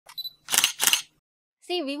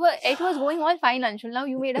See, it was going all fine, Anshul. Now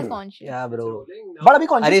you made us conscious. Yeah, bro. But abhi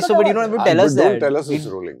conscious. So, but you don't have to tell us that. Don't tell us it's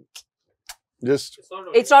rolling. Just.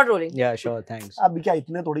 It's not rolling. Yeah, sure. Thanks. अभी क्या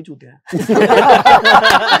इतने थोड़ी चूते हैं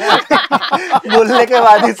बोलने के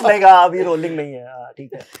बाद it's like हाँ अभी रोलिंग नहीं है हाँ ठीक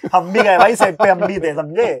है हम भी गए भाई सेट पे हम भी थे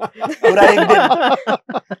समझे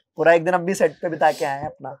पूरा एक दिन हम भी सेट पे बिता के आए हैं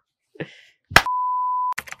अपना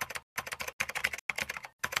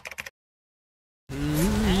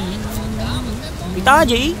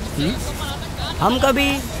पिताजी हम कभी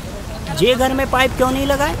जे घर में पाइप क्यों नहीं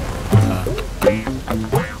लगाए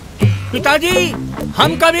पिताजी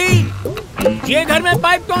हम कभी जे घर में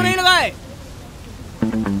पाइप क्यों नहीं लगाए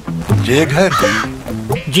जे घर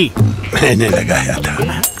जी मैंने लगाया था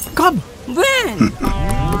कब when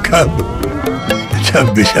कब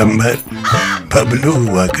जब दिसंबर बबलू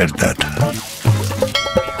हुआ करता था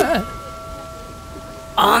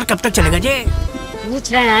और कब तक चलेगा जे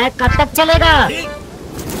पूछ रहे हैं कब तक चलेगा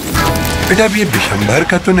बेटा अब ये दिसंबर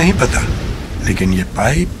का तो नहीं पता लेकिन ये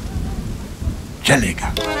पाइप चलेगा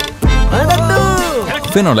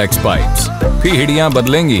Finolex Pipes. Peedhiyan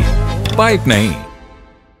Badlengi. Pipe nahin.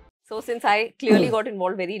 So since I clearly got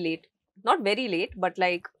involved very late, not very late, but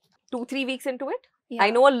like 2-3 weeks into it, I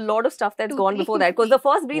know a lot of stuff that's gone before that. Because the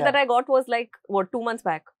first brief that I got was like, what, 2 months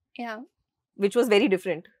back? Yeah. Which was very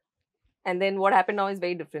different. And then what happened now is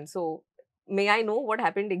very different. So may I know what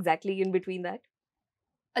happened exactly in between that?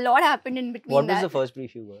 A lot happened in between What that. was the first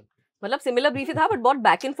brief you got? मतलब similar brief ही था, but बहुत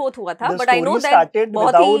back and forth हुआ था. The but I know that started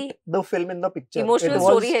बहुत without he the film in the picture. emotional it was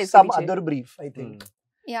story है इसके some पीछे. other brief, I think.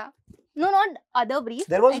 Yeah. No, not other brief.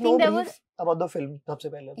 There was I no think there brief was, about the film. सबसे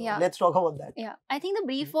पहले. Yeah. Let's talk about that. Yeah. I think the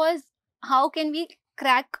brief was how can we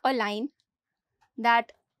crack a line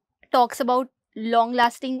that talks about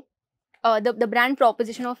long-lasting, the brand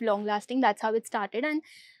proposition of long-lasting. That's how it started. And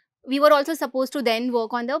we were also supposed to then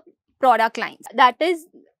work on the product lines. That is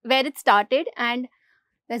where it started. And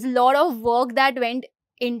there's a lot of work that went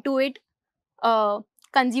into it.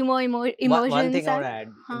 Consumer emotions. One thing I want to add.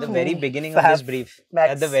 At the very beginning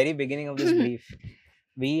of this brief,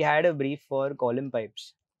 we had a brief for column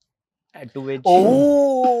pipes. To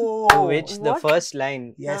which the first line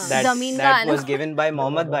that was given by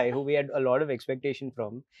Mohammad Bhai, who we had a lot of expectation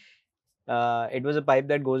from. It was a pipe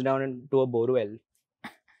that goes down into a borewell.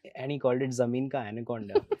 And he called it Zameen Ka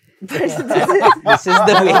Anaconda. This is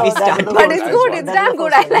the way we started. But it's good. It's damn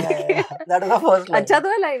good. I like it. That was the first line. अच्छा तो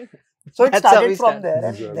है line. So it started from there.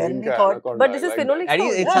 And then we thought. But this is Finolex.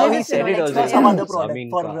 It's how he said it also. Some other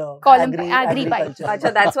product for agri pipe. Acha,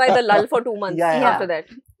 that's why the lull for 2 months after that.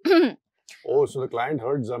 Oh, so the client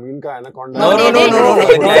heard Zameen Ka Anaconda. No.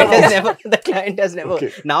 The client has never.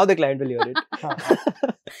 Okay. Now the client will hear it.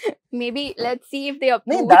 Maybe let's see if they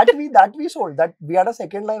approve. No, that we sold. That we had a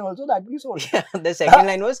second line also that we sold. The second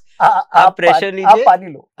line was आप pressure लीजिए. आप पानी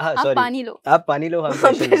लो. आप पानी लो. आप पानी लो हम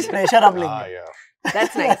pressure लीजिए. Pressure हम लेंगे. Yeah.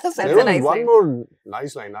 That's nice. That's there a nice was one line. more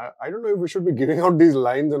nice line. I don't know if we should be giving out these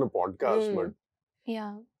lines in a podcast, but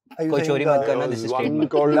yeah. कोई चोरी मत करना. This is one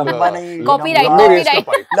called copyright.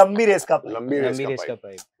 लंबी race का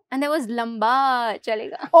pipe. And there was Lamba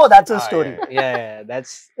Chalega. Oh, that's a story. Yeah,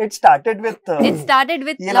 that's. It started with.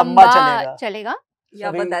 ये Lamba Chalega.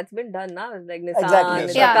 Yeah, but that's been done now. Like Nissan,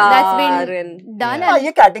 Exactly. Yeah, that's been done. Yeah.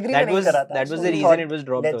 ये category that में was नहीं करा था. that was So the we reason thought, it was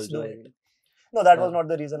dropped let's also. do it. No, that was not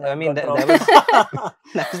the reason. I mean, that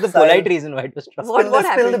was the polite reason why it was dropped. What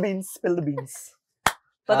happened? Spill the beans.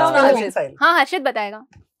 बताओ ना हर्षित. हाँ हर्षित बताएगा.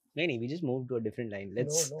 नहीं, we just moved to a different line.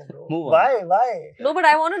 Let's No. move on. Why? No, but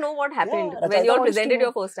I want to know what happened when you all presented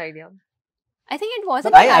your first idea. I think it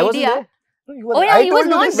wasn't an I wasn't idea. there. Oh yeah, he was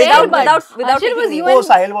not there. Without Harshit was you Oh, and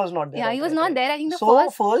Sahil was not there. yeah, he was not there. I think the So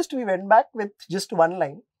first we went back with just one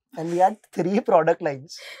line, and we had 3 product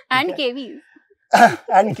lines. and KVs.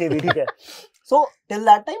 And KV, ठीक है. So till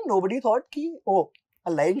that time, nobody thought कि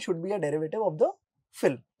a line should be a derivative of the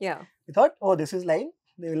film. Yeah. We thought, this is line.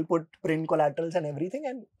 They will put print collaterals and everything,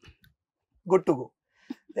 and good to go.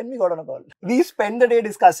 Then we got on a call. We spent the day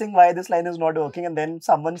discussing why this line is not working, and then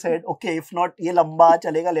someone said, okay, if not ये लंबा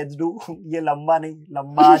चलेगा, let's do ये लंबा नहीं,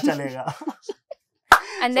 लंबा चलेगा.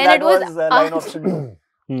 And So then that it was line option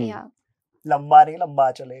 2. yeah. लंबा नहीं,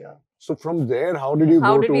 लंबा चलेगा. so from there, how did you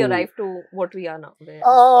How go did to we arrive to what we are now?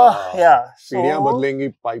 Yeah. So Peedhiyan Badlengi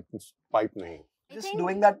pipe nahi. just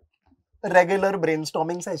doing that regular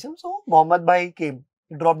brainstorming session. So Mohammad Bhai came.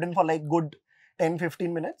 He dropped in for like good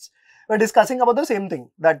 10-15 minutes. We're discussing about the same thing,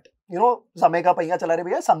 that समय का पहिया चला रे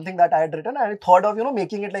भैया, something that I had written. I thought of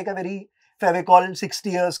making it like a very Fevicol 60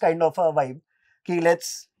 years kind of a vibe. Ki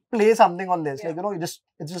let's play something on this. Like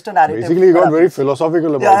it's just a narrative. Basically, you got very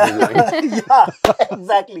philosophical about this line. Yeah,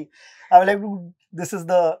 exactly. I would like to this is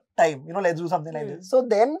the time, you know, let's do something like this. So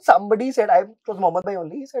then somebody said, it was Mohammed Bhai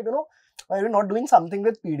only, he said, you know, why are you not doing something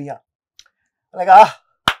with Peedhiyan? Like,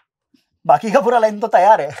 बाकी का पूरा line तो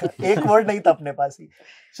तैयार है, एक word नहीं था अपने पास ही.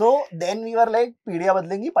 So then we were like, Peedhiyan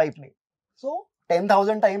Badlengi pipe नहीं. So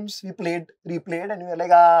 10,000 times we played, replayed, and we were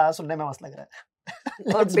like, सुनने में मस्त लग रहा है.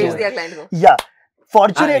 और भेज दिया client को. Yeah.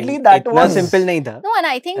 Fortunately, that was simple nahi tha. No, and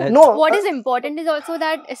I think what is important is also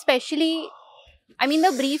that, especially, I mean,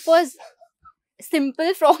 the brief was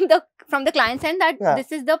simple from the client's end, that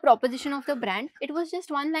this is the proposition of the brand. It was just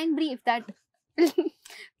one line brief that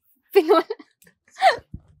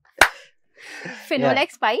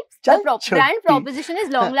Finolex Pipes, the brand proposition is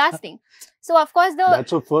long lasting. So of course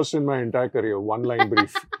that's a first in my entire career, one line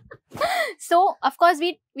brief. So of course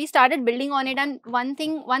we started building on it, and one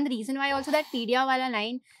reason why also that Peedhiyan wala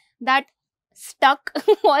line that stuck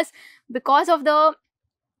was because of the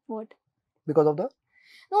what? Because of the?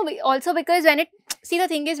 No, also because the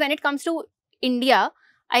thing is, when it comes to India,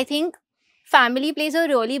 I think family plays a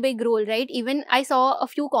really big role, right? Even I saw a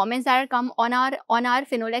few comments that had come on our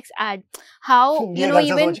Finolex ad. How, you know,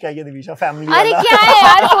 even... Divisha, family अरे क्या है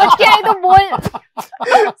यार, सोच क्या है तो बोल.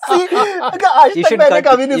 You should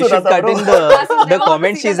cut in the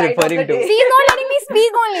comments she's referring to. She's not letting me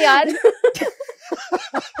speak only, यार.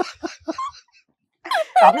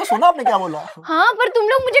 आपने सुना आपने क्या बोला? हाँ, पर तुम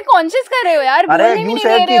लोग मुझे कॉन्शियस कर रहे हो यार. अरे you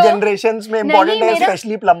said कि generations में important है,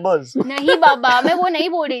 especially plumbers. नहीं बाबा, मैं वो नहीं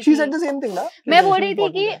बोल रही थी. She said the same thing ना. मैं बोल रही थी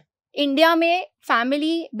कि इंडिया में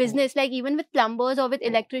family business, like even with plumbers और विद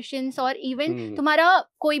इलेक्ट्रिशियंस, और इवन तुम्हारा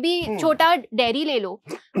कोई भी छोटा डेयरी ले लो,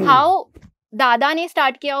 हाउ दादा ने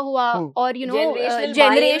स्टार्ट किया हुआ, और you know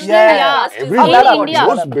generational in India,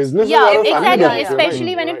 exactly,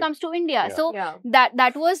 especially when it comes to India. So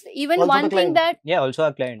that was even one thing that also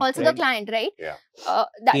a client, the client, right?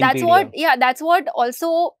 That's what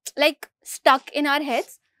also like stuck in our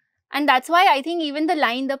heads. And that's why I think even the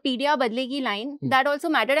line, the Peedhiyan Badlengi line, that also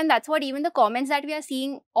mattered. And that's what even the comments that we are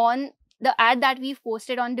seeing on the ad that we've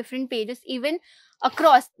posted on different pages, even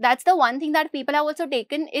across, that's the one thing that people have also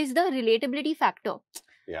taken, is the relatability factor.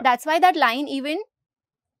 That's why that line even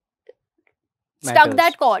stuck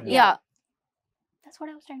that chord. That's what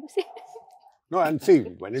I was trying to say. No, and see,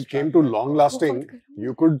 when it came to long lasting,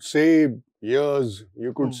 you could say years,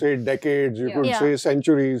 you could say decades, you could say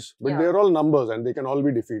centuries, but they're all numbers and they can all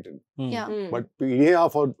be defeated. But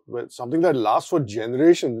Peedhiyan, for something that lasts for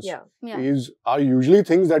generations, are usually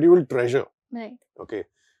things that you will treasure. Right. Okay.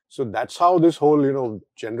 So that's how this whole, you know,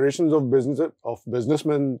 generations of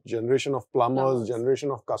businessmen, generation of plumbers,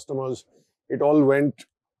 generation of customers, it all went,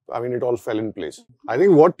 I mean, it all fell in place. I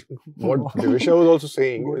think what Divisha was also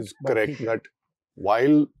saying is correct, that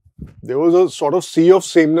while there was a sort of sea of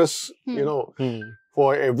sameness, you know,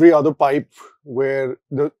 for every other pipe where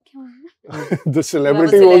the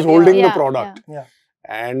celebrity was holding the product.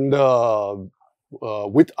 And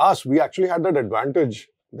with us, we actually had that advantage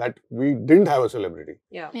that we didn't have a celebrity.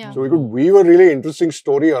 So we could weave a really interesting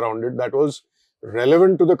story around it that was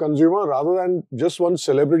relevant to the consumer, rather than just one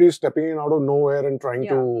celebrity stepping in out of nowhere and trying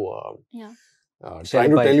to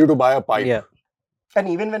tell you to buy a pipe. And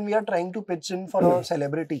even when we are trying to pitch in for a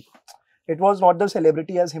celebrity, it was not the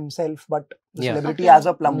celebrity as himself, but the celebrity as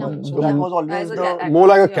a plumber. So that was always the more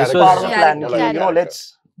like a character. Part of the plan. You know,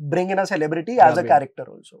 let's bring in a celebrity as a character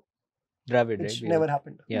also. Which never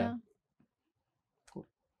happened.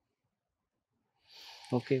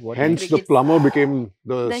 Okay. Hence, the plumber became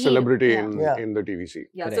the celebrity in the TVC.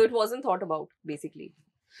 So it wasn't thought about, basically.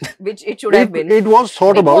 Which it should have been. It was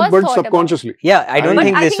thought about, but subconsciously. I don't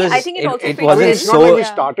think this was. I think it wasn't so. Not like we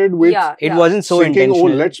started with. It wasn't so thinking,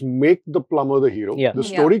 intentional. Oh, let's make the plumber the hero. The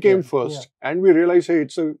story came first, and we realized, hey,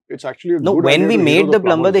 it's actually a good idea. When we made the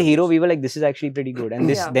plumber the hero, we were like, this is actually pretty good, and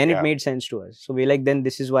then it made sense to us. So we're like, then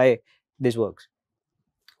this is why this works.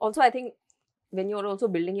 Also, I think when you're also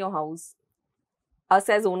building your house, us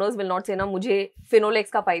as owners will not say, na, mujhe Finolex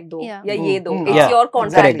ka pipe do, ya ye do. It's your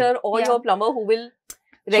contractor or your plumber who will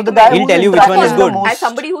recommend. He'll tell you which one is good. As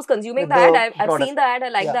somebody who's consuming the ad, I've seen the ad, I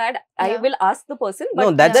like the ad, I will ask the person,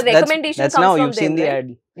 but the recommendation comes from them. You've seen the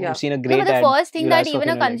ad. You've seen a great ad. The first thing that even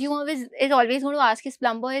a consumer is always going to ask his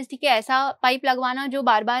plumber is, ठीक है, ऐसा pipe लगवाना जो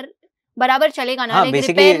बार-बार बराबर चलेगा ना, like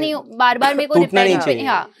repair नहीं, बार-बार मेरे को repair नहीं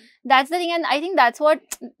चाहिए. That's the thing, and I think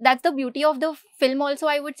that's the beauty of the film also,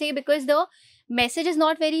 I would say, because the message is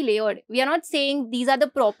not very layered. We are not saying these are the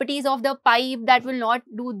properties of the pipe that will not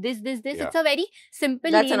do this. It's a very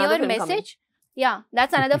simple, linear message.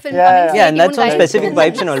 That's another film coming. And that's on specific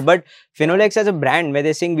pipes and all. But Finolex as a brand, where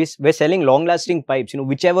they're saying we're selling long-lasting pipes. You know,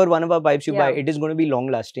 whichever one of our pipes you buy, it is going to be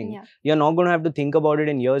long-lasting. You're not going to have to think about it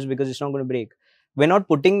in years because it's not going to break. we're not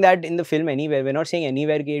putting that in the film anywhere. We're not saying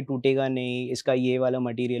anywhere कि टूटेगा नहीं, इसका ये वाला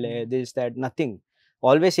material है, this, that, nothing.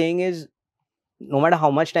 All we're saying is, no matter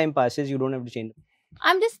how much time passes, you don't have to change.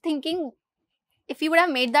 I'm just thinking, if you would have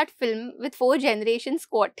made that film with 4 generations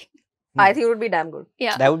squatting, I think it would be damn good.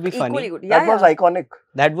 Yeah, that would be funny. Equally good. Yeah, that was iconic.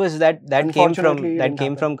 That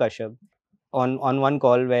came from Kashyap on one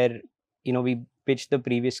call where, you know, we pitched the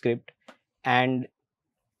previous script, and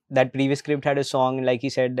that previous script had a song, like he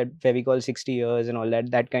said, that Fevicol 60 years and all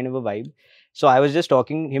that kind of a vibe. So I was just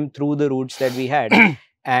talking him through the routes that we had,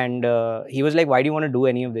 and he was like, "Why do you want to do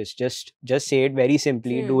any of this? Just say it very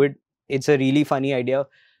simply. Do it. It's a really funny idea.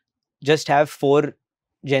 Just have 4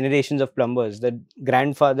 generations of plumbers, the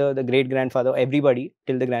grandfather, the great grandfather, everybody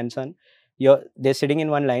till the grandson. They're sitting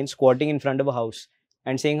in one line, squatting in front of a house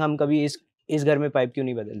and saying, "Hum kabhi is ghar mein pipe kyun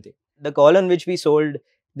nahi badalte?" The call on which we sold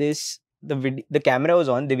this, the camera was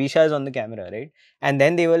on, Divisha is on the camera, right? And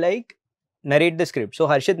then they were like, narrate the script. So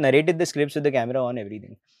Harshit narrated the scripts with the camera on,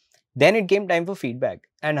 everything. Then it came time for feedback,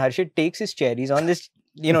 and Harshit takes his chair. He's on this,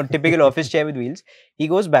 you know, typical office chair with wheels. He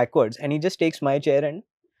goes backwards and he just takes my chair and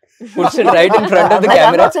puts it right in front of the camera.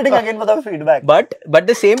 I'm not sitting again for the feedback. But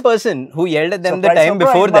the same person who yelled at them the time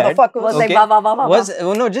before that was like,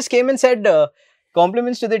 no, just came and said,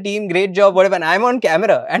 compliments to the team, great job, whatever. And I'm on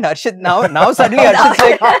camera, and Harshit now suddenly Harshit's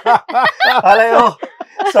like, hello,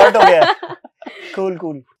 sort of, yeah.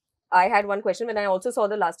 Cool. I had one question when I also saw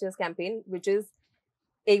the last year's campaign, which is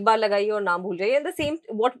एक बार लगाइए और नाम भूल जाइए. And the same,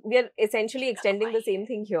 what we are essentially extending the same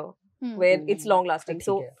thing here, where it's long lasting.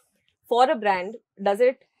 So for a brand, does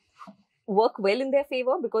it work well in their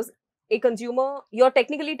favor? Because a consumer, you're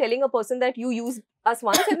technically telling a person that you use us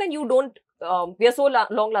once and then you don't, we are so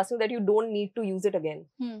long lasting that you don't need to use it again.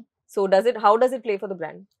 So how does it play for the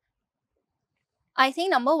brand? I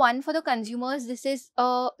think number one, for the consumers, this is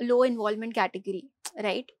a low involvement category,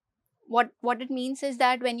 right? What it means is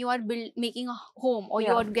that when you are making a home or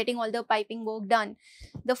you are getting all the piping work done,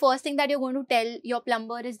 the first thing that you're going to tell your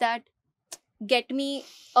plumber is that get me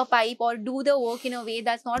a pipe or do the work in a way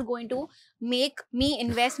that's not going to make me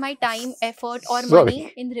invest my time, effort or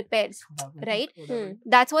money in repairs, right?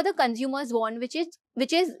 That's what the consumers want, which is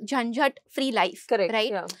jhanjhat free life. Correct,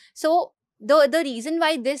 right? Yeah. So the reason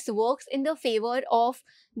why this works in the favor of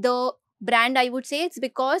the brand, I would say, it's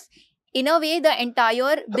because in a way the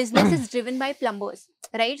entire business is driven by plumbers,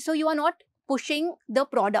 right? So you are not pushing the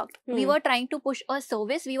product. We were trying to push a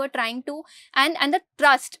service. We were trying to, and the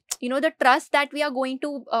trust, you know, the trust that we are going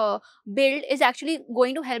to build is actually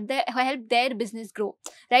going to help their business grow,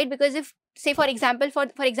 right? Because if, say for example,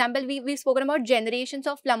 we've spoken about generations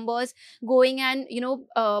of plumbers going and, you know,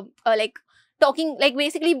 like talking, like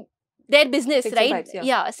basically their business, right? Pipes,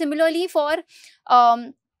 yeah. Similarly for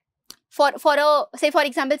say for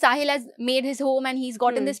example, Sahil has made his home and he's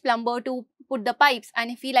gotten this plumber to put the pipes,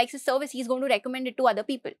 and if he likes his service, he's going to recommend it to other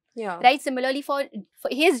people. Yeah. Right. Similarly, for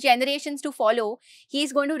his generations to follow,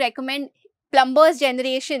 he's going to recommend plumber's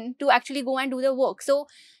generation to actually go and do the work. So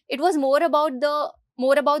it was more about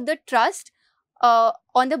the trust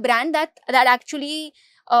on the brand that actually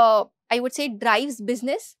I would say drives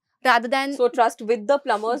business. Rather than trust with the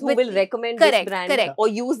plumbers who will recommend this brand or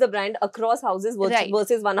use the brand across houses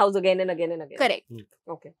versus one house again and again and again. Correct.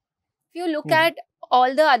 Okay. If you look at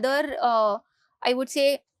all the other, I would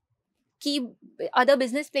say, key other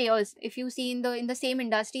business players, if you see in the same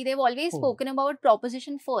industry, they've always spoken about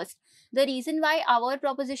proposition first. The reason why our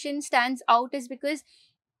proposition stands out is because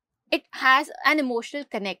it has an emotional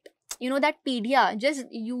connect. You know, that Peedhiya, just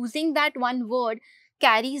using that one word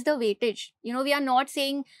carries the weightage. You know, we are not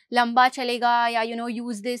saying lamba chalega, ya, you know,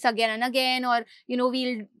 use this again and again, or, you know,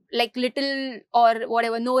 we'll like little or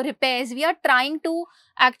whatever, no repairs. We are trying to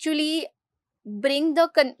actually bring the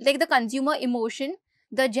consumer emotion,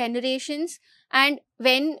 the generations, and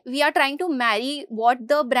when we are trying to marry what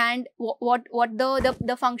the brand, what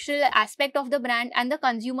the functional aspect of the brand and the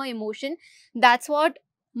consumer emotion, that's what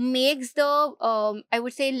makes the I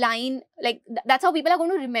would say line, like that's how people are going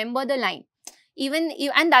to remember the line.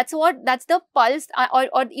 And that's the pulse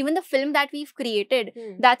or even the film that we've created,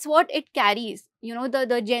 that's what it carries, you know,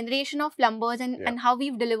 the generation of plumbers and how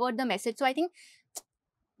we've delivered the message. So I think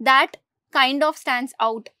that kind of stands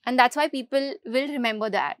out, and that's why people will remember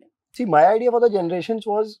the ad. See, my idea for the generations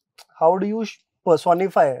was, how do you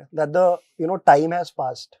personify that the, you know, time has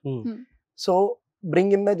passed? So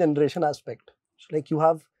bring in the generation aspect. So like you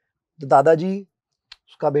have the Dadaji,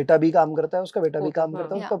 uska beta bhi kaam karta hai, uska beta bhi kaam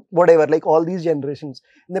karta hai, uska whatever, like all these generations.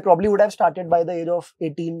 And they probably would have started by the age of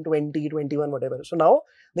 18, 20, 21, whatever. So now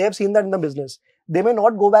they have seen that in the business. They may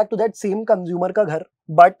not go back to that same consumer ka ghar,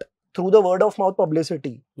 but through the word of mouth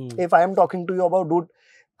publicity. If I am talking to you about, dude,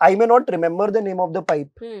 I may not remember the name of the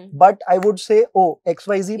pipe, but I would say, oh,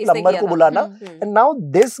 XYZ plumber ko bulana. And now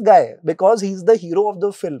this guy, because he's the hero of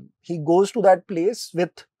the film, he goes to that place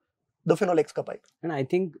with the Finolex ka pipe. And I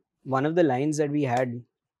think one of the lines that we had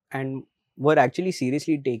and were actually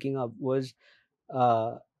seriously taking up was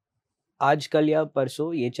आज कल या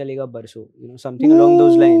परसों ये चलेगा परसों, you know, something along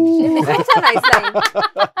those lines. It's a nice line.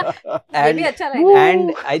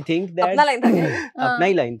 And I think that अपना line था क्या? अपना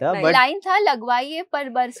ही line था, but line था लगवाइए पर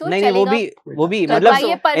बरसों नहीं चलेगा, वो भी मतलब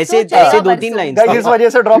ऐसे चलेगा दो तीन लाइन इस वजह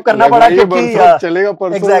से ड्रॉप करना पड़ा क्योंकि चलेगा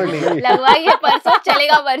परसों एग्जैक्टली लगवाइए परसों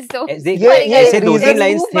चलेगा परसों, ये ऐसे दो तीन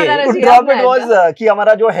लाइंस थे. ड्रॉप इट वाज कि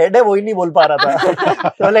हमारा जो हेड है वो ही नहीं बोल पा रहा था.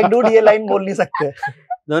 तो लाइक डूड ये लाइन बोल नहीं सकते.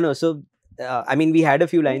 No, so I mean we had a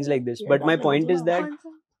few lines like this, but my point is that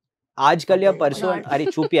आजकल या परसों, अरे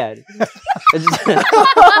चुप यार.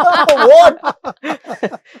 What?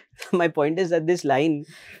 My point is that this line,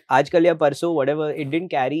 आजकल या परसों, whatever, it didn't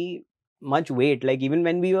carry much weight. Like even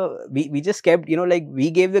when we just kept, you know, like we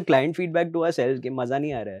gave the client feedback to ourselves कि मजा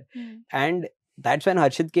नहीं आ रहा है. And that's when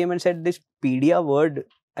Harshit came and said this Peedhiya word,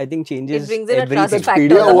 I think changes everything.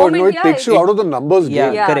 Peedhiya word, no, it takes you out of the numbers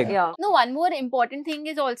game. Yeah, correct. Yeah. No, one more important thing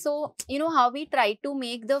is also, you know, how we try to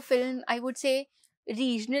make the film, I would say,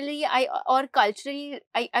 regionally or culturally,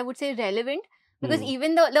 I would say relevant. Because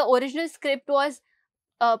even the original script was,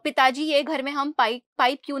 पिताजी ये घर में हम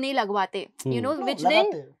pipe क्यों नहीं लगवाते, you know, which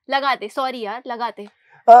then लगाते, sorry यार, लगाते.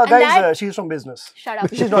 Guys, she's from business. Shut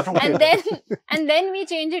up. She's not from and then we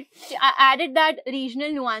changed it, added that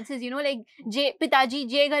regional nuances, you know, like पिताजी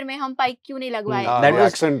जे घर में हम पाइप क्यों नहीं लगवाए. That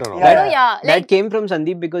was accent and all. That came from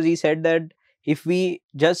Sandeep because he said that if we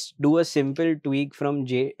just do a simple tweak from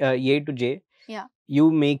ye to J,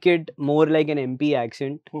 you make it more like an MP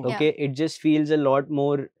accent. Okay, it just feels a lot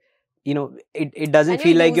more. You know, it doesn't and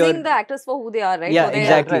feel like you're using the actors for who they are, right? Yeah, for their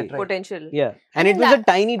exactly. Potential. Yeah, and it was a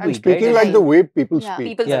tiny tweak. And speaking right? like the way people speak.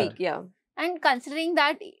 People speak, yeah. And considering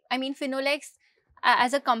that, I mean, Finolex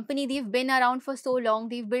as a company, they've been around for so long.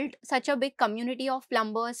 They've built such a big community of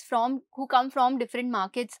plumbers who come from different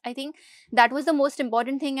markets. I think that was the most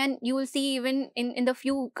important thing, and you will see even in the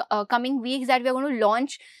few coming weeks that we are going to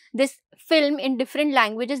launch this film in different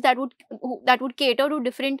languages that would cater to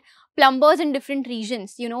different plumbers in different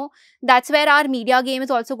regions. You know, that's where our media game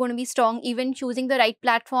is also going to be strong. Even choosing the right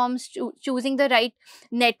platforms, choosing the right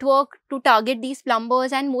network to target these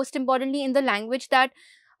plumbers, and most importantly in the language that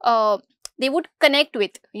they would connect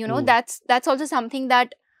with, you know. That's also something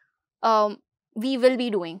that we will be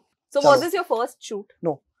doing. So was this your first shoot?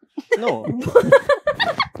 No.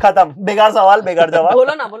 खत्म. बेकार सवाल, बेकार जवाब.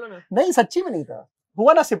 बोलो ना. नहीं, सच्ची में नहीं था.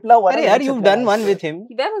 हुआ ना, सिपला हुआ. अरे यार, you've done one with him.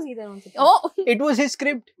 Where was he there on set? Oh, it was his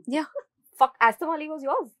script. Yeah. Fuck, Aston Ali was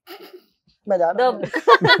yours. मैं जा रहा हूँ.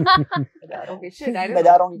 Okay, shit. मैं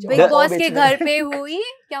जा रहा हूँ. Big Boss के घर पे हुई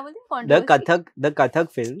क्या बोलते हैं? The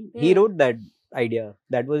Kathak film. He wrote that idea.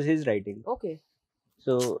 That was his writing. Okay.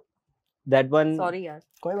 So that one. Sorry यार.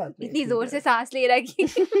 कोई बात नहीं. इतनी जोर से सांस ले रहा है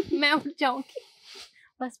कि मैं उठ जाऊंगी.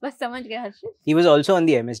 बस समझ गया हर्षित. He was also on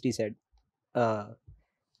the MST set.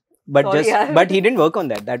 But he didn't work on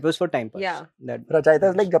that. That was for time pass. Yeah. Rachaita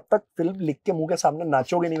is like, जब तक फिल्म लिख के मुंह के सामने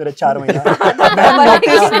नाचोगे नहीं मेरे 4 महीना,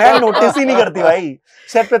 मैं नोटिस ही नहीं करती भाई.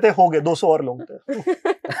 सेट पे थे, हो गए 200 और लोग थे.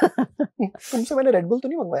 तुमसे मैंने रेड बुल तो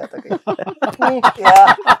नहीं मंगवाया था कहीं?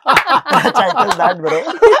 Rachaita is that bro.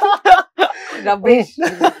 Rubbish.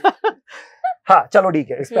 हाँ, चलो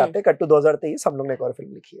ठीक है. इस पे आते हैं. कट टू 2023, हम लोग ने एक और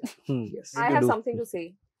फिल्म लिखी है. Yes. I have something to say.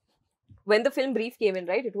 When the film Brief came in,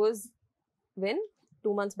 right? It was when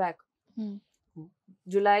 2 months back.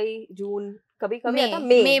 July, June, कभी आता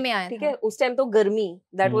मई में आया. ठीक है, उस टाइम तो गर्मी.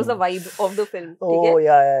 That was the vibe of the film. ठीक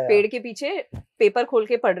है, पेड़ के पीछे पेपर खोल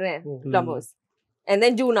के पढ़ रहे हैं plumbers. And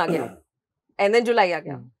then June आ गया. And then July आ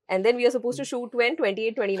गया. And then we are supposed to shoot when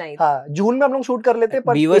 28, 29. हाँ, जून में हम लोग शूट कर लेते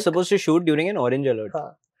पर we were supposed to shoot during an orange alert.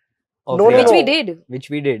 हाँ. Which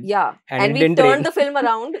we did. Yeah. And we turned the film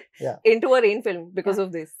around into a rain film because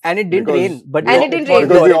of this. And it didn't rain. But it didn't rain.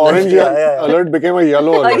 Because the orange alert became a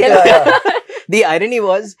yellow alert. The irony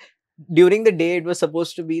was, during the day, it was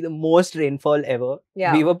supposed to be the most rainfall ever.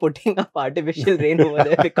 Yeah. We were putting up artificial rain over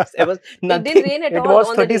there because there was nothing. It didn't rain at all. It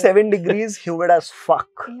was 37 degrees, humid as fuck.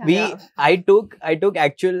 I took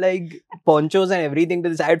actual like ponchos and everything to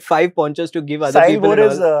this. I had 5 ponchos to give other Sahil people. Sahil wore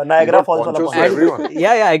his Niagara Falls ponchos for everyone.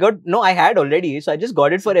 Yeah, I had already. So I just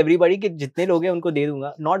got it for everybody. कि जितने लोग हैं उनको दे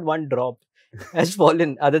दूँगा. Not one drop has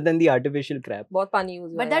fallen other than the artificial crap. बहुत पानी use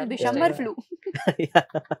हुआ. But that Bishambar flew.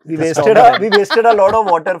 We wasted a lot of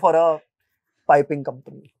water for a piping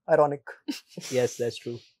company. Ironic. Yes, that's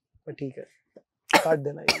true. But ठीक है. काट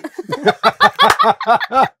देना ये.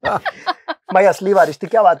 भाई असली बारिश थी,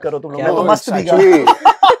 क्या बात करो तुम लोग. मैं तो मस्त भीगा.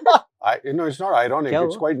 it's not ironic.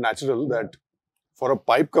 It's quite natural that for a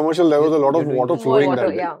pipe commercial, there was a lot of water flowing that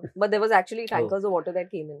day. Yeah, but there was actually tankers of water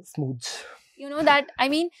that came in. Smooth. You know that, I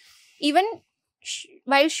mean, even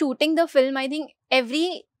while shooting the film, I think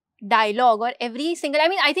every dialogue or every single, I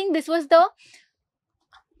mean, I think this was the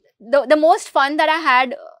most fun that I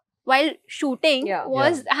had while shooting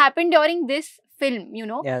happened during this film, you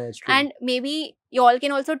know. Yeah, that's true. And maybe you all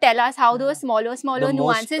can also tell us how those smaller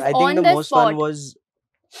nuances I on think the most spot. fun was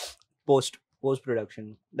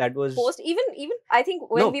post-production. That was even I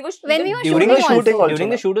think when we were during the shooting also. During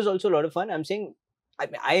the shoot was also a lot of fun. I'm saying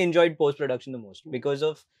I enjoyed post-production the most because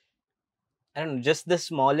of, I don't know, just the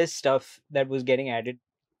smallest stuff that was getting added.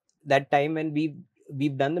 That time when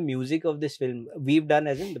we've done the music of this film. We've done,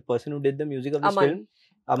 as in the person who did the music of this film.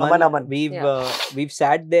 Aman. We've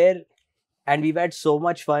sat there and we've had so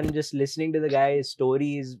much fun just listening to the guy's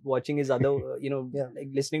stories, watching his other, like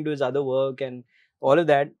listening to his other work and all of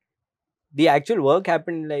that. The actual work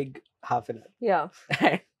happened in like half an hour. Yeah.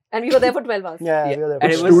 And we were there for 12 hours. Yeah. We were there.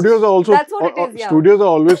 But studios are also, that's what it is, yeah. Studios are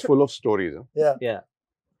always full of stories. Huh? Yeah.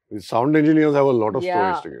 The sound engineers have a lot of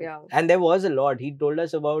stories to give. Yeah. And there was a lot. He told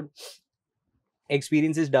us about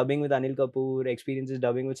experiences dubbing with Anil Kapoor, experiences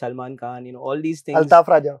dubbing with Salman Khan, all these things. Altaf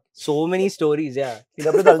Raja. So many stories, yeah.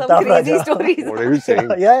 Some crazy stories. What are you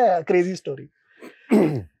saying? Yeah, crazy story.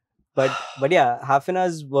 But yeah, half an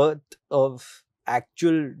hour's worth of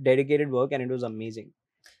actual dedicated work and it was amazing.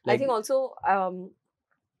 I think also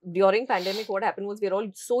during pandemic, what happened was we're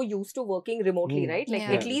all so used to working remotely, right? Like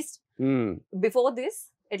at least before this,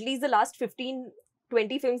 at least the last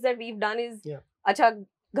 15-20 films that we've done is acha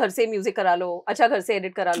ghar se music kara lo, acha ghar se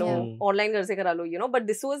edit kara lo, online ghar se kara lo, but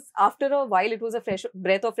this was, after a while, it was a fresh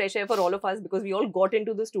breath of fresh air for all of us because we all got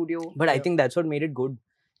into the studio. But I think that's what made it good.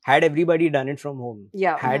 Had everybody done it from home,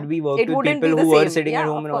 had we worked with people who were sitting at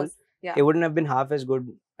home and all, it wouldn't have been half as good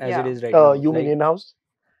as it is right now. You mean in-house?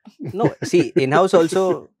 No, see, in-house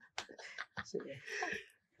also.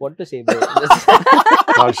 What to say, bro?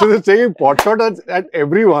 Harshit is saying pot shot at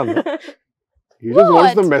everyone. He just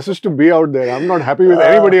wants the message to be out there. I'm not happy with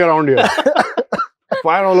anybody around here.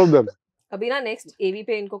 Fire all of them. Abhi na next AV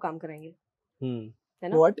पे इनको काम करेंगे. है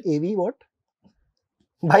ना? What AV? What?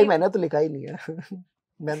 भाई मैंने तो लिखा ही नहीं है.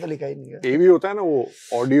 मैंने तो लिखा ही नहीं है. AV होता है ना वो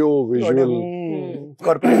audio visual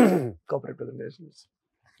corporate presentations.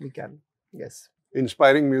 We can. Yes.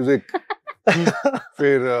 Inspiring music.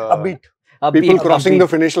 फिर upbeat. People crossing the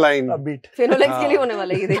finish line. Upbeat. Finolex के लिए होने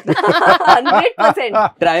वाला ये देखना.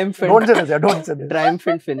 100%. Triumphant. Don't say this.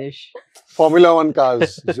 Triumphant finish. Formula 1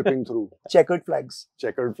 cars zipping through. Checkered flags.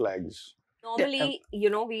 Normally,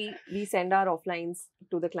 we send our offlines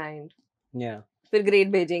to the client. Yeah. फिर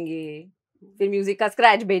grade भेजेंगे, फिर music का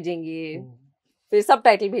scratch भेजेंगे, फिर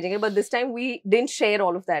subtitle भेजेंगे. But this time we didn't share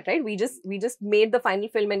all of that, right? We just made the final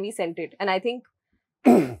film and we sent it. And I think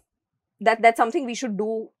that's something we should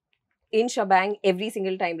do in Schbang every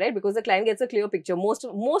single time, right? Because the client gets a clear picture. Most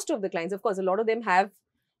of the clients, of course, a lot of them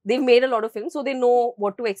they've made a lot of films, so they know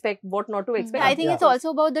what to expect, what not to expect. I think it's also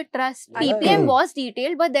about the trust. PPM was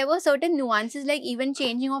detailed, but there were certain nuances, like even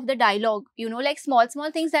changing of the dialogue, like small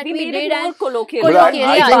things that we made did. It more colloquial. There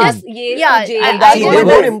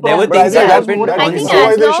were things that happened.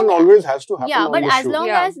 Improvisation always has to happen. Yeah, but as long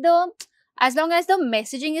as the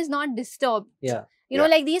messaging is not disturbed. Yeah.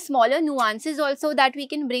 Like these smaller nuances also that we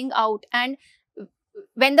can bring out, and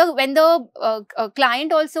when the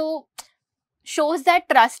client also shows that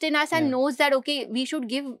trust in us and knows that okay, we should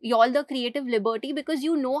give y'all the creative liberty because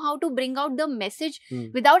you know how to bring out the message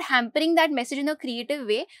without hampering that message in a creative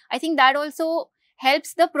way. I think that also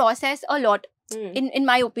helps the process a lot, in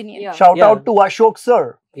my opinion. Yeah. Shout out to Ashok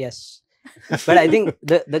sir. Yes. But I think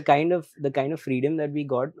the kind of freedom that we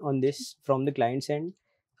got on this from the client's end,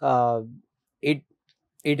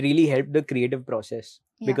 it really helped the creative process.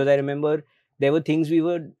 Because I remember there were things we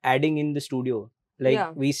were adding in the studio.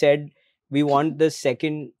 Like we said, we want the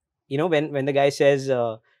second, when the guy says,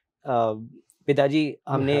 Pitaji,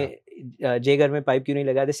 humne Jay ghar mein pipe kyun nahi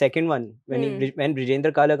lagaya? The second one, when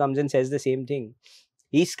Brijendra Kala comes and says the same thing,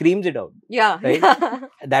 he screams it out. Yeah. Right?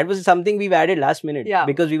 That was something we've added last minute. Yeah.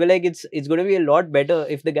 Because we were like, it's going to be a lot better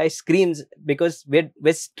if the guy screams, because we're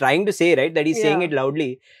trying to say, right, that he's saying it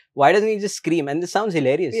loudly. Why doesn't he just scream? And this sounds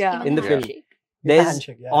hilarious in the film. There's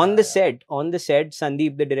on the set,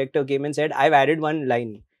 Sandeep, the director, came and said, I've added one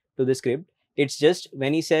line to the script. It's just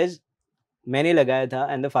when he says, Maine lagaya tha,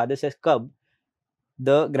 and the father says, Kab,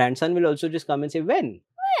 the grandson will also just come and say, when?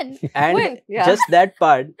 And just that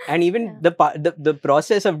part, and even the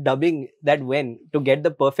process of dubbing that when to get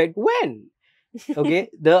the perfect when. Okay,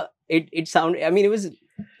 it sound. I mean, it was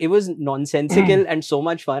it was nonsensical and so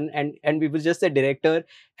much fun, and it was just the director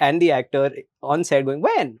and the actor on set going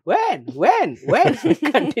when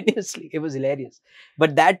continuously. It was hilarious,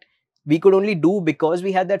 but that we could only do because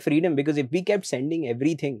we had that freedom. Because if we kept sending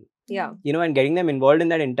everything, and getting them involved in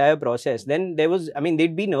that entire process, then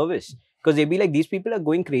they'd be nervous because they'd be like, these people are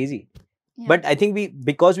going crazy. But I think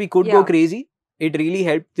because we could go crazy, it really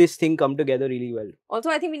helped this thing come together really well. Also,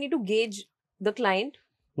 I think we need to gauge the client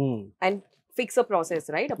and fix a process,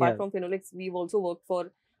 right? Apart from Finolex, we've also worked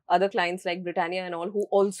for other clients like Britannia and all, who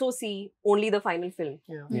also see only the final film.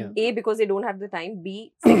 A, because they don't have the time.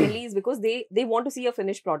 B, secondly, is because they want to see a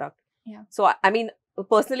finished product. So, I mean,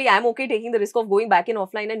 personally, I'm okay taking the risk of going back in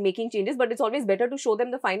offline and making changes, but it's always better to show them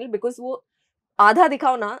the final, because wo aadha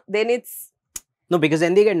dikhao na, then it's... No, because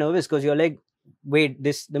then they get nervous because you're like, wait,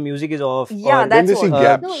 the music is off. Yeah, that's what. They see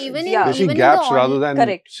gaps. No, even they see gaps rather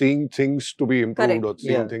than seeing things to be improved or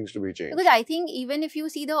seeing things to be changed. Because I think even if you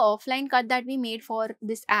see the offline cut that we made for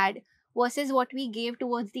this ad versus what we gave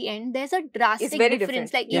towards the end, there's a drastic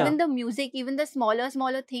difference. Like even the music, even the smaller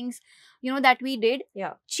things, that we did,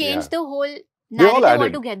 changed the whole narrative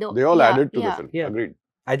altogether. They all added to the film. Agreed.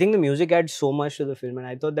 I think the music adds so much to the film, and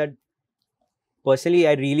I thought that personally,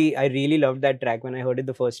 I really loved that track when I heard it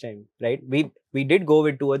the first time. Right? We did go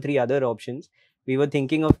with 2 or 3 other options. We were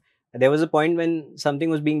thinking of, there was a point when something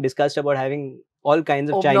was being discussed about having all kinds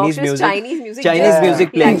of Chinese music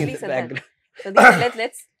playing in the background. So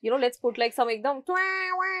let's put like some ekdam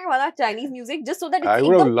Chinese music just so that it's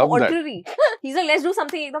ekdam contrary. He's like, let's do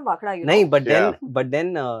something ekdam bakda, No, but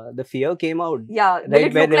then the fear came out. Yeah,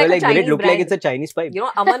 right, where they were like, will it look like it's a Chinese pipe?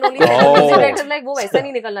 Aman only said, like, wo waisa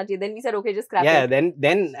nahi nikalna chahiye. Then we said, okay, just scrap it.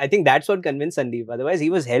 Then I think that's what convinced Sandeep. Otherwise, he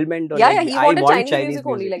was hell-bent on he wanted Chinese music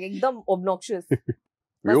only, like ekdam obnoxious.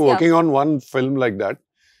 We were working on one film like that,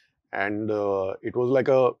 and it was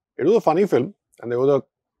a funny film, and there was a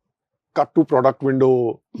cut to product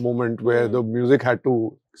window moment where the music had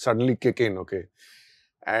to suddenly kick in, okay?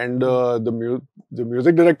 And the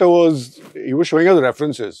music director was showing us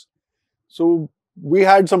references. So we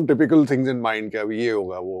had some typical things in mind, kya ye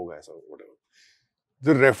hoga, wo hoga, so whatever.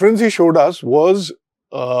 The reference he showed us was,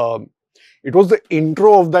 it was the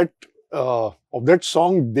intro of that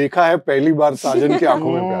song, Dekha Hai Pehli Baar Sajan Ki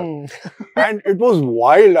Aankhon Mein Pyar. And it was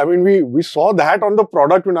wild. I mean, we saw that on the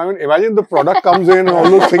product. I mean, imagine the product comes in and all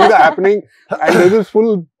those things are happening, and there's this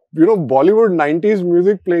full, Bollywood 90s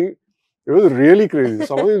music playing. It was really crazy.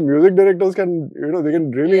 Some of these music directors can, they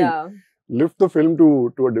can really lift the film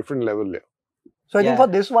to a different level. Yeah. So I think for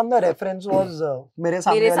this one, the reference was Mere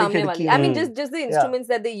Samne Wali. I mean, just the instruments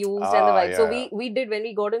that they used and the vibe. So we did, when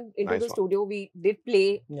we got into the studio, we did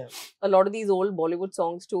play a lot of these old Bollywood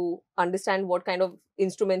songs to understand what kind of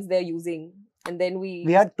instruments they're using. And then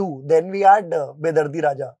we had 2. Then we had Bedardi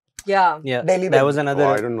Raja. Yeah. Delhi. That was another.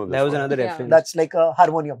 I don't know that was another reference. That's like a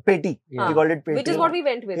harmonium, peti. We called it peti. Which is what we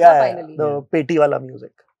went with finally. The peti wala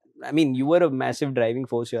music. I mean, you were a massive driving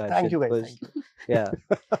force here, Harshit. Thank you guys. Thank you. Yeah,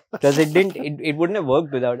 because it wouldn't have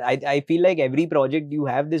worked without. I feel like every project you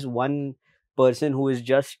have this one person who is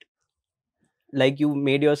just like you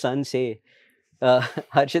made your son say,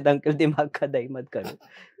 Harshit uncle dimag ka dahi mat karo.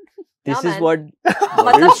 This is what.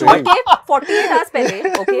 मतलब shoot के 48 hours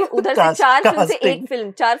पहले, okay, उधर से 4 film से 1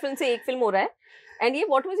 film, 4 film से 1 film हो रहा है. And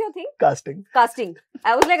what was your thing? Casting.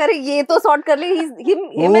 I was like, अरे ये तो sort कर ले.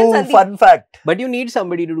 Him and Sandeep. Fun fact. But you need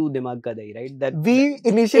somebody to do Dimag Ka Dahi, right? That we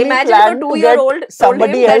initially imagine planned a 2-year-old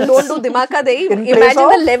somebody else don't do Dimag Ka Dahi. Imagine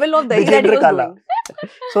the level of dahi that he was doing.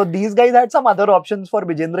 So these guys had some other options for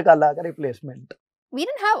Vijendra Kala replacement. We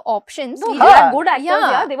didn't have options. No, we had good actors.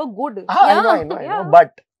 Yeah, they were good. I know.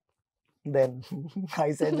 But then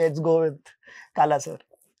I said, let's go with Kala sir.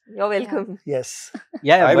 You're welcome. Yes.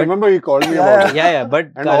 Yeah, I remember he called me about it. Yeah, but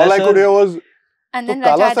and Kala all I could hear was, and then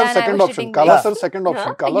Kala sir second option. Kala sir second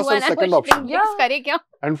option. Kala sir second option. Yeah.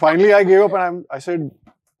 And finally I gave up and I said,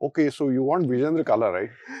 okay, so you want Vijendra Kala, right?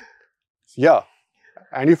 Yeah.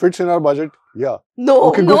 And he fits in our budget. Yeah. No.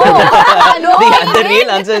 Okay, no. Good. No. The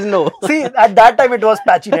real answer is no. See, at that time it was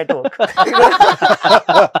patchy network.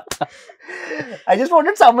 I just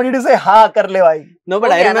wanted somebody to say, ha, kar le bhai. No,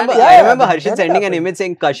 but I remember Harshit sending an image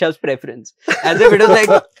saying Kashyap's preference. As if it was like,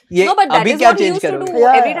 no, but that is what he used to do.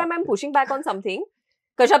 Every time I'm pushing back on something,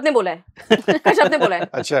 Kashyap ने बोला है. Kashyap ने बोला है.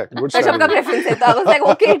 अच्छा, good Kashyap का preference है. I was like,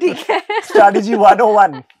 okay, ठीक है. Strategy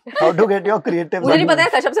 101. How to get your creative. मुझे नहीं पता है,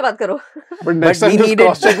 Kashyap से बात करो. But next time just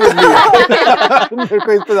cross check with me. मेरे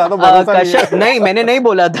को इस पे ज़्यादा भरोसा नहीं है. नहीं, मैंने नहीं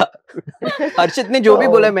बोला था. हर्षित ने जो भी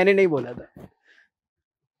बोला मैंने नहीं बोला था.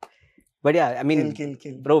 But yeah, I mean,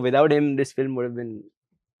 bro, without him, this film would have been.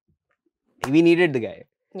 We needed the guy.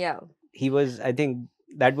 Yeah. He was, I think,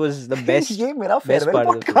 that was the best. ये मेरा best farewell part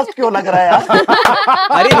of the podcast क्यों लग रहा है यार?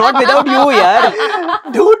 अरे not without you यार.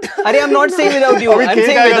 Dude. अरे I'm not saying without you. I'm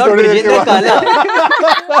saying without Brijendra Kala.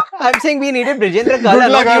 I'm saying we needed Brijendra Kala.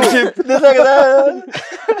 Good luck, Harshit.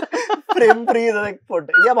 Frame freeze like put.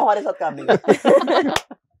 ये अब हमारे साथ काम नहीं करता.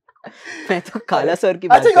 मैं तो काला सर की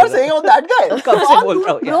बात अच्छा, you're saying about that guy? कब से बोल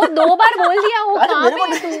रहा हूँ Bro, 2 बार बोल दिया वो कहाँ पे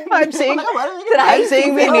है तू? I'm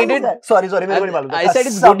saying we needed. Sorry, मेरे को नहीं मालूम. I said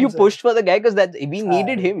it's good you pushed for the guy because that we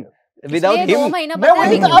needed him. Without इसलिए him. 2 महीना मैं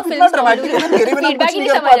वही पता तो आप इतना dramatic है, मेरे बिना कुछ नहीं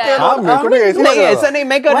कर पाते हैं. हाँ, मेरे को भी ऐसे नहीं लगा. ऐसा नहीं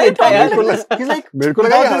मैं कर लेता यार. He's like, मेरे को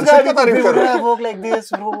लगा हर्षित का तारीफ कर रहा है. Work like this,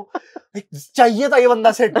 bro. चाहिए था ये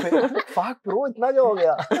बंदा सेट पे. Fuck bro, इतना जो हो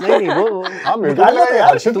गया. नहीं वो हाँ, मेरे को लगा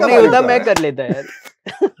हर्षित तू का नहीं तारीफ होता कर मैं रहा है. कर लेता यार.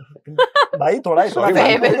 भाई थोड़ा Sorry,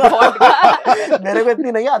 मेरे को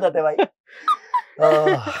इतनी नहीं आदत है भाई. I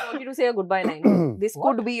want you to say a goodbye line. This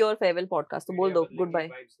could be your farewell podcast. तो बोल दो goodbye.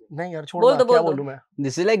 नहीं यार छोड़ बोल दो, दो, क्या बोल दो. बोलूं मैं?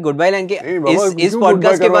 This is like goodbye line के नहीं बाबा, इस क्यों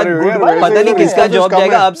पॉडकास्ट के goodbye बाद करवा रहे हो यार? पता नहीं वैसे किसका ही जॉब कम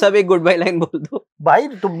जाएगा. है. आप सब एक गुडबाय लाइन बोल दो. भाई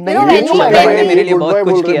तुम नहीं No, लिख no, पाएंगे no, ने मेरे लिए बहुत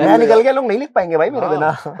कुछ किया. मैं निकल गया, लोग नहीं लिख पाएंगे भाई मेरे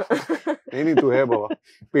बिना. नहीं तू है बाबा.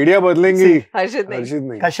 पीढ़ियां बदलेंगी. हर्षित नहीं. हर्षित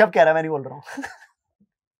नहीं. कश्यप कह रहा है, मैं नहीं बोल रहा हूँ.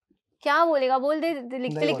 क्या बोलेगा? बोल दे.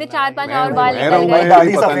 लिखते लिखते बोलना 4-5 मैं और बाल मैं निकल रहूंगा गए. यार.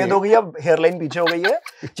 दाढ़ी पता सफेद नहीं. हो गई, अब हेयरलाइन पीछे हो गई है.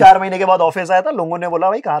 4 महीने के बाद ऑफिस आया था, लोगों ने बोला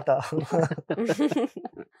भाई कहाँ था.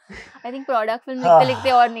 आई थिंक प्रोडक्ट फिल्म हाँ. लिखते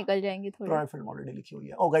लिखते और निकल जाएंगे थोड़े. प्रोडक्ट फिल्म ऑलरेडी लिखी हुई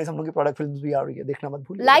है. ओ गाइस, हम लोग की प्रोडक्ट फिल्म्स भी आ रही है, देखना मत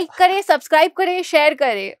भूलिए. लाइक करे, सब्सक्राइब करे, शेयर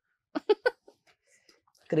करे.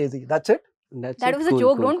 Crazy. That's it. That was a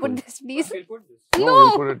joke. Don't put this, please. No,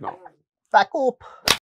 we'll put it now. Pack up.